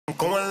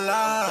going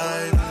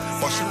live.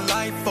 Boss your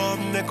life up,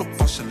 nigga,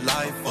 boss your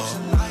life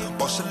up.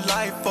 Boss your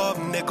life up,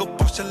 nigga,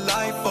 boss your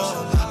life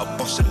up. I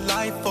boss your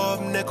life up,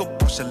 nigga,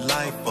 boss your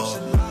life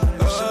up.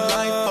 Boss your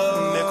life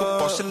up, nigga,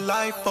 boss your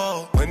life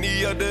up. When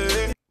the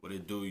other What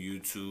it do,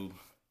 YouTube?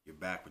 You're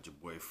back with your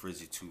boy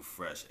Frizzy Too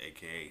Fresh,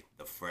 aka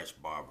the Fresh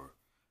Barber.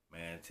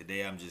 Man,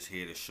 today I'm just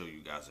here to show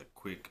you guys a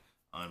quick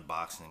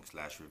unboxing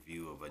 /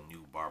 review of a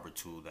new barber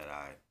tool that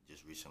I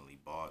just recently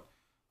bought.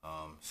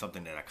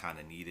 Something that I kind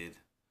of needed.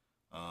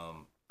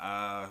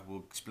 I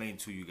will explain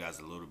to you guys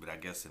a little bit. I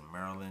guess in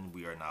Maryland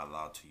we are not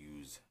allowed to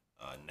use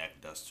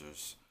neck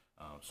dusters.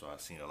 So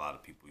I've seen a lot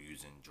of people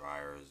using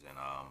dryers and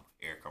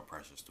air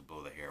compressors to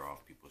blow the hair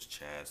off people's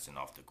chests and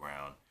off the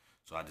ground.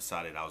 So I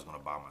decided I was going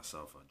to buy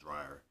myself a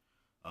dryer.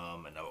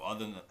 And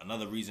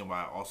another reason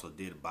why I also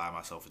did buy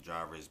myself a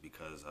dryer is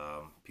because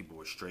people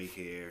with straight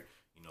hair,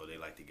 you know, they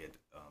like to get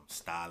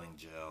styling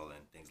gel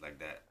and things like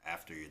that.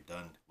 After you're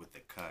done with the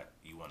cut,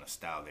 you want to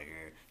style the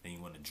hair, then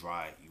you want to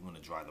dry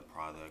the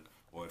product,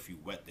 or if you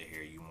wet the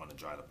hair, you want to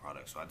dry the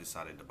product. So I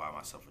decided to buy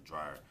myself a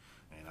dryer.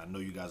 And I know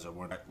you guys are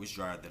wondering which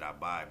dryer did I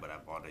buy, but I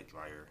bought a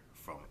dryer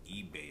from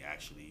eBay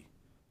actually.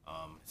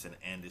 It's an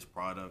Andis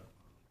product,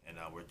 and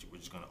we're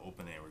just gonna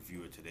open it and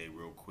review it today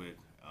real quick.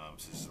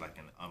 So this is like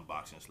an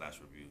unboxing /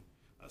 review.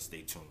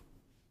 Stay tuned.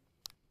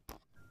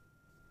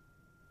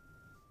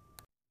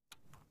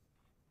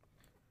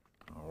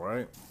 All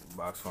right, the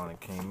box finally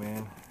came in,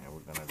 and we're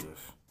gonna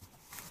just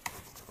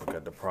look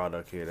at the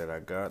product here that I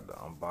got. The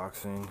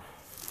unboxing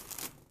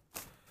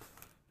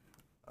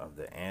of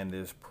the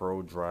Andis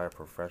Pro Dry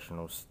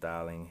Professional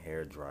Styling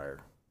Hair Dryer.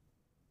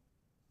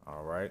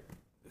 All right,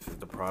 this is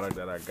the product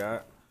that I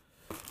got,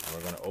 and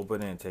we're gonna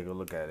open it and take a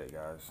look at it,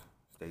 guys.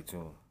 Stay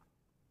tuned.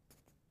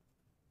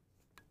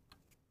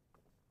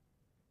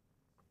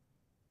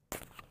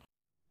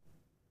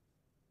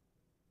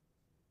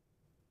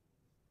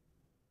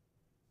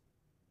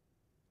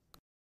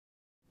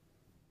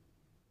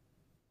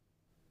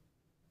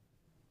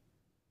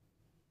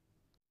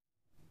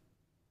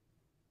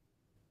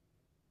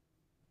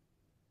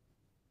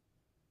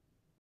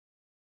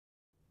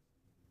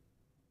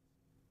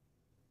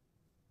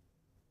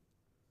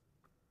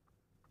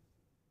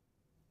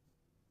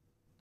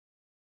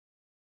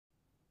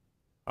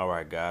 All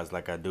right, guys,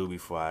 like I did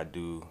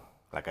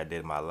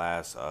my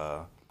last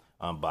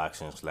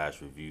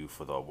unboxing / review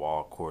for the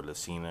wall cordless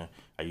sealer.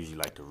 I usually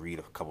like to read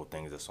a couple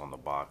things that's on the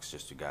box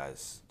just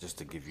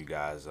to give you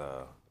guys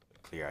a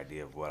clear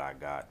idea of what I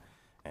got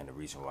and the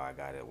reason why I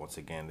got it. Once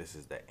again, this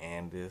is the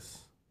Andis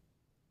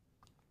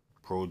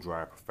Pro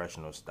Dry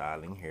Professional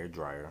Styling Hair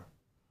Dryer,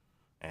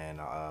 and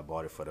I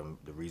bought it for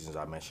the reasons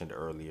I mentioned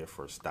earlier,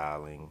 for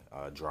styling,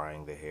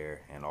 drying the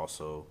hair, and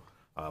also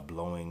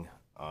blowing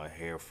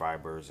hair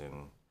fibers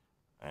and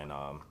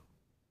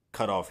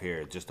cut off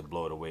hair just to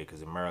blow it away,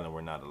 because in Maryland we're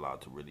not allowed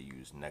to really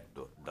use neck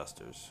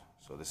dusters.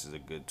 So this is a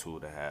good tool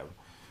to have.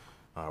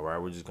 All right,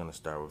 we're just gonna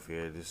start with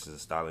here. This is a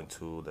styling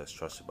tool that's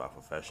trusted by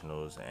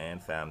professionals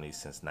and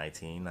families since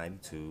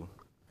 1992.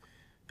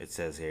 It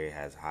says here it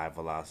has high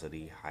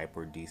velocity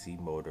hyper DC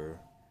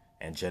motor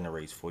and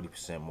generates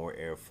 40% more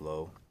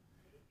airflow.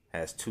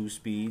 Has 2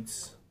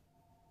 speeds,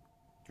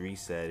 3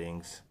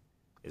 settings,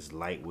 is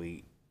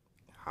lightweight,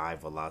 high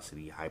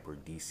velocity hyper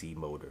DC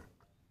motor.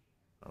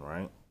 All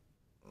right,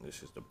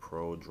 this is the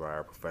Pro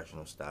Dryer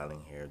Professional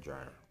Styling Hair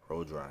Dryer,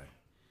 Pro Dry,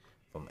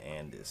 from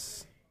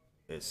Andis.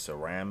 It's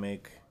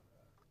ceramic.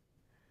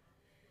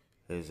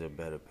 Here's a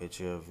better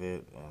picture of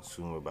it, and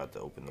soon we're about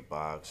to open the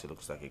box. It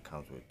looks like it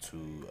comes with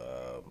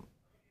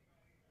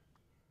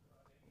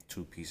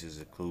two pieces.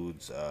 It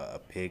includes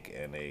a pick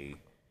and a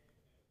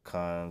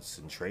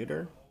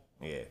concentrator.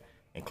 Yeah,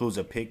 includes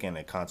a pick and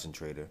a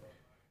concentrator.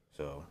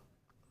 So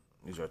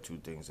these are 2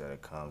 things that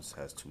it comes.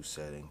 Has 2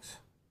 settings.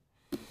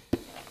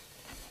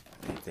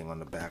 Anything on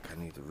the back I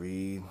need to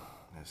read?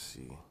 Let's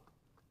see.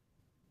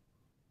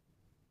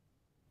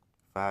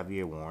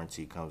 5-year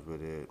warranty comes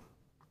with it.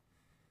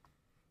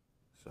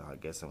 So I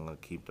guess I'm gonna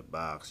keep the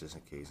box just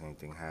in case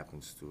anything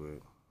happens to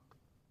it.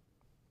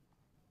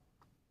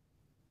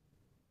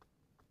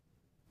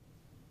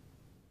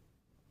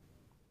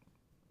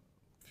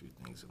 A few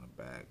things in the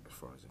back as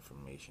far as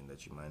information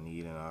that you might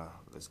need, and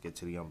let's get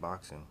to the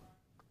unboxing.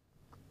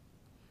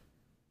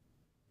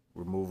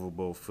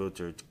 Removable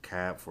filter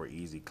cap for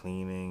easy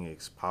cleaning.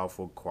 It's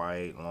powerful,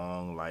 quiet,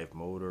 long life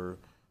motor.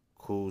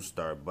 Cool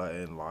start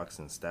button, locks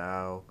in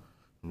style.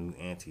 New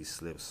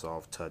anti-slip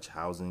soft touch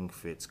housing,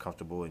 fits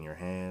comfortable in your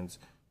hands.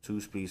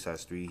 2 speed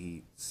size 3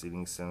 heat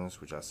seating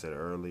centers, which I said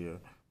earlier.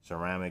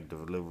 Ceramic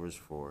delivers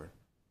for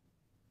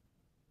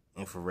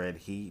infrared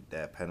heat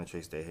that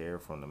penetrates the hair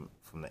from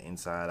the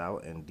inside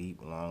out, and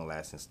deep, long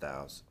lasting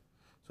styles.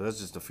 So that's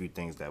just a few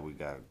things that we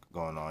got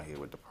going on here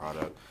with the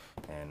product,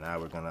 and now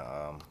we're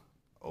gonna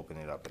open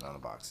it up and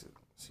unbox it.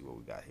 See what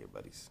we got here,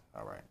 buddies.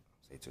 All right,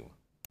 stay tuned.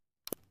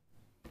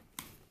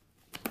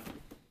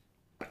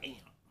 Bam.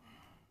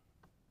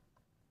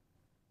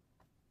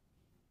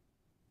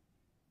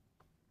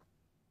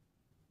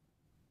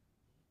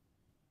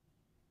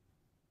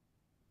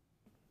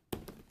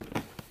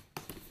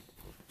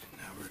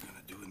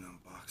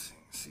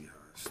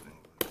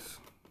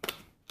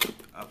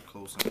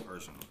 close and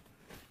personal.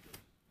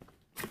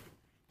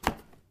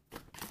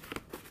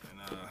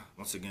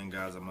 Once again,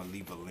 guys, I'm gonna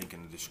leave a link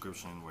in the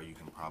description where you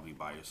can probably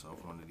buy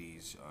yourself one of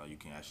these. You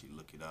can actually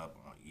look it up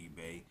on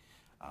eBay.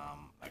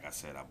 Like I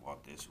said, I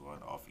bought this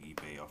one off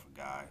eBay off a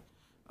guy,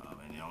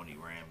 and it only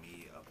ran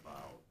me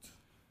about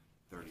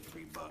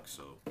 33 bucks.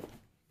 So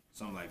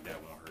something like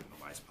that won't hurt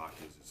nobody's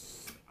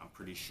pockets. I'm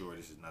pretty sure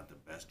this is not the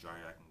best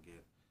dryer I can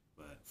get,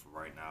 but for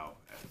right now,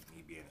 as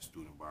me being a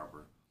student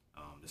barber,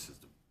 this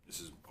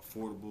is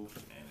affordable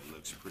and it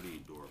looks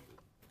pretty durable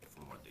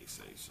from what they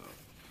say. So.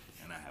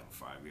 And I have a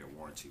 5-year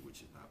warranty,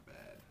 which is not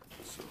bad.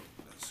 So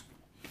that's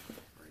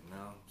right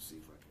now. See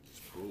if I can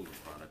just pull the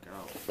product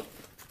out.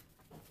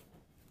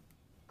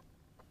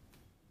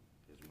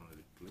 Here's one of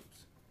the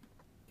clips.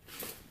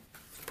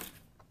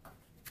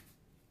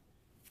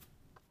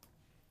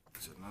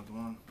 There's another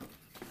one.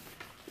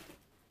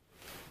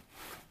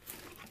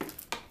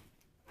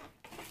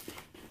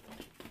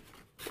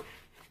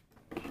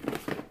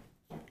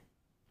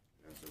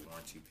 That's the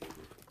warranty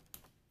paper.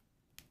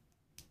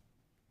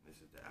 This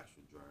is the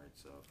actual dryer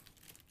itself.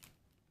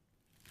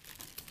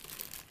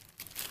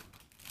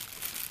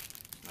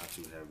 It's not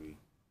too heavy.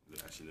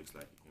 It actually looks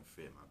like it can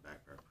fit my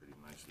backpack pretty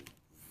nicely.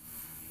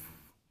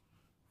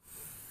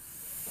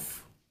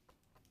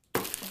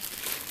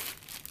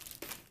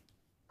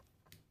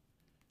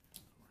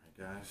 Alright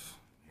guys,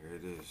 here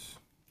it is.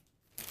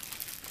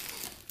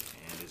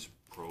 Andis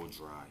Pro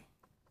Dry.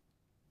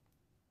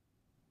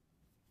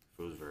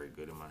 Feels very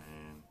good in my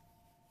hand.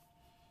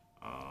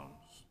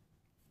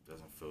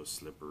 Doesn't feel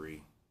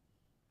slippery.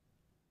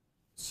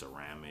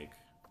 Ceramic.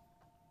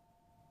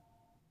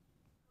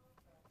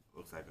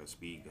 Looks like a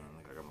speed gun,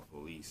 like I'm a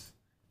police.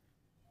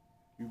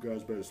 You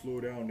guys better slow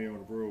down there on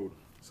the road.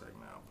 It's like,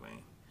 nah, I'm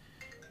playing.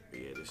 But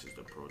yeah, this is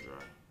the Pro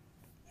Dry.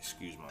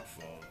 Excuse my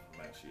phone,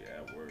 I'm actually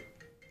at work.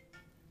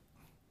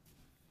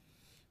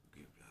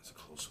 Give you guys a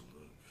closer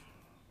look.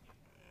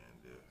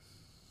 And this.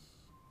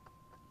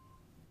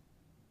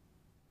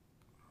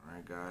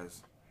 Alright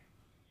guys.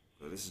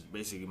 So this is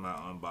basically my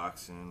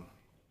unboxing,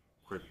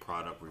 quick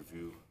product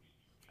review.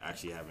 I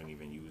actually haven't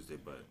even used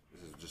it, but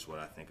this is just what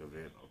I think of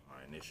it, of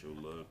my initial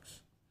looks.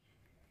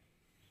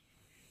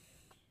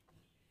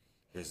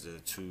 Here's the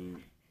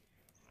two,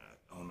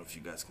 I don't know if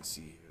you guys can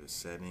see the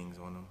settings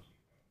on them.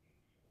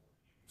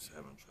 Just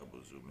having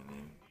trouble zooming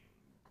in,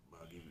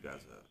 but I'll give you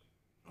guys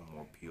a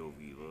more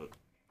POV look.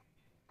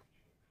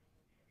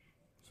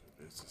 So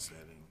there's the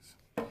settings,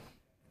 and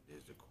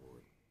there's the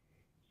cord.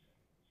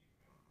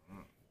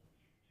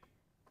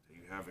 There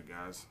you have it,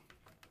 guys.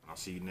 I'll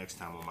see you next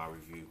time on my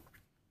review.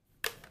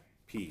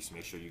 Peace.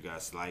 Make sure you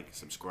guys like,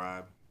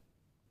 subscribe.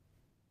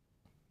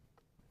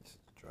 This is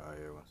the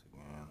dryer once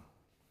again.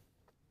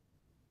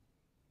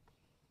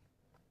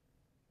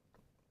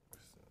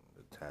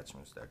 The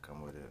attachments that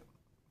come with it.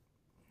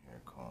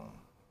 Hair comb.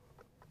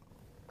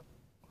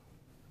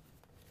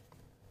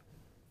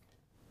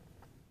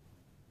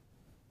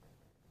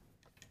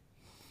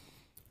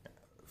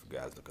 If you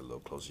guys look a little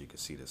closer, you can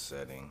see the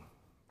setting.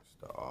 It's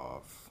the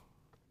off,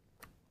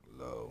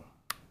 low,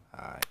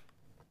 high.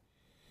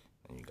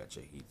 And you got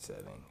your heat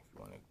setting. If you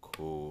want it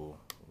cool,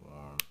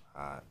 warm,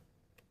 hot.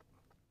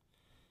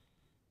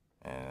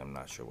 And I'm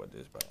not sure what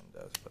this button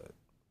does, but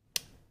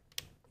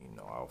you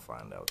know, I'll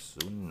find out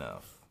soon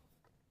enough.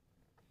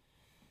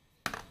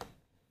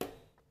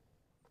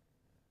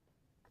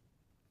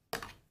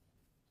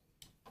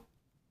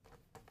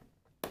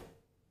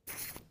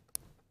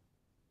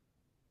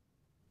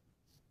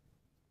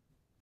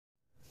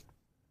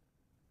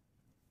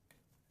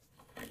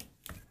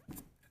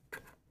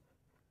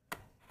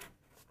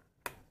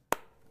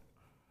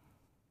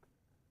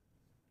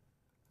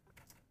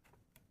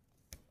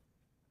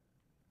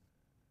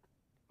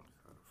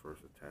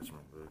 First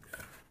attachment looks.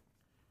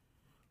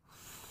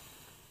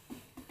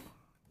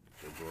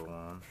 The blow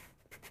on.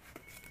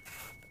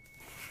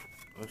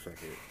 Looks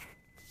like it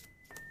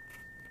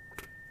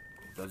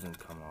doesn't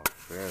come off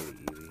fairly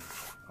easy.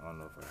 I don't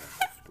know if I have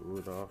to screw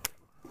it off.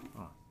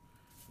 Huh.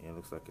 Yeah, it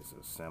looks like it's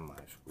a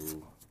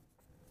semi-screw.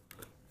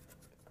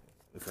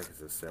 Looks like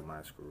it's a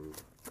semi-screw.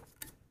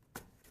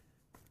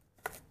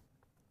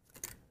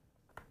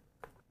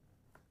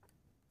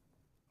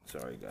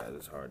 Sorry guys,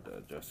 it's hard to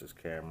adjust this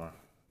camera.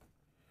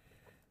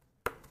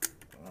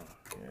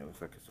 Yeah, it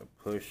looks like it's a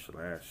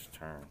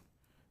push/turn,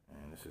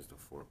 and this is the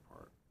fourth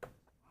part.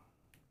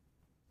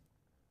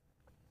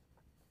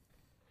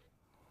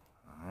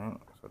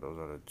 Alright, so those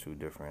are the two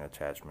different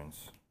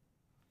attachments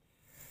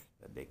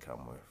that they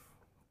come with.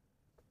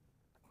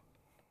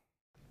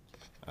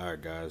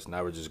 Alright guys,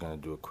 now we're just going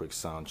to do a quick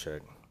sound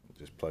check.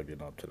 Just plugged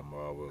it up to the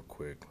wall real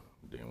quick.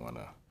 Didn't want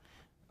to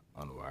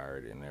unwire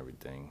it and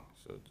everything,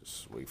 so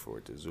just wait for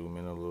it to zoom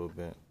in a little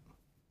bit.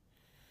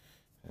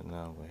 And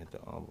now I'm going to hit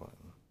the on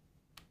button.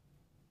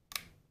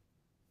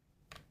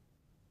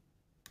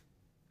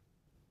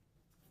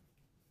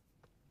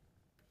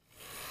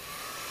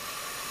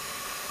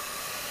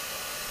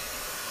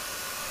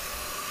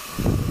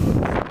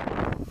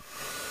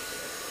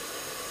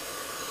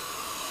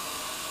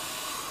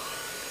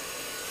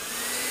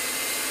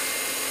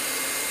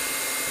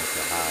 to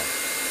high,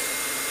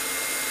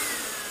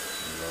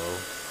 low,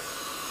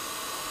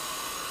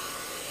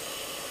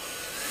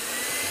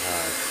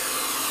 high.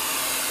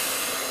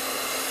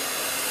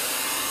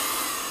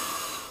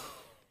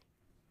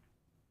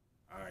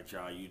 All right,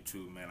 y'all,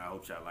 YouTube, man. I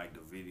hope y'all liked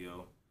the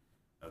video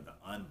of the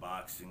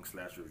unboxing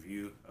 /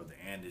 review of the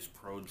Andis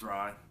Pro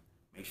Dry.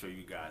 Make sure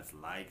you guys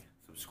like,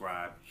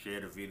 subscribe, share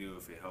the video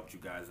if it helped you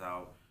guys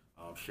out.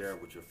 Share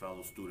it with your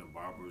fellow student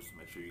barbers.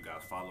 Make sure you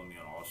guys follow me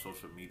on all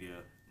social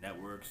media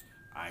networks.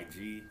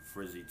 IG,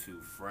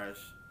 Frizzy2Fresh.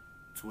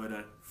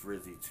 Twitter,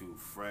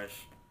 Frizzy2Fresh.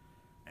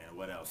 And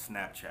what else?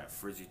 Snapchat,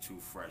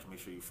 Frizzy2Fresh. Make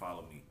sure you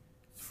follow me.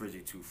 It's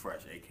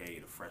Frizzy2Fresh, aka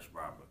the Fresh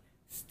Barber.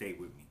 Stay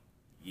with me.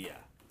 Yeah,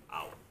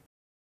 out.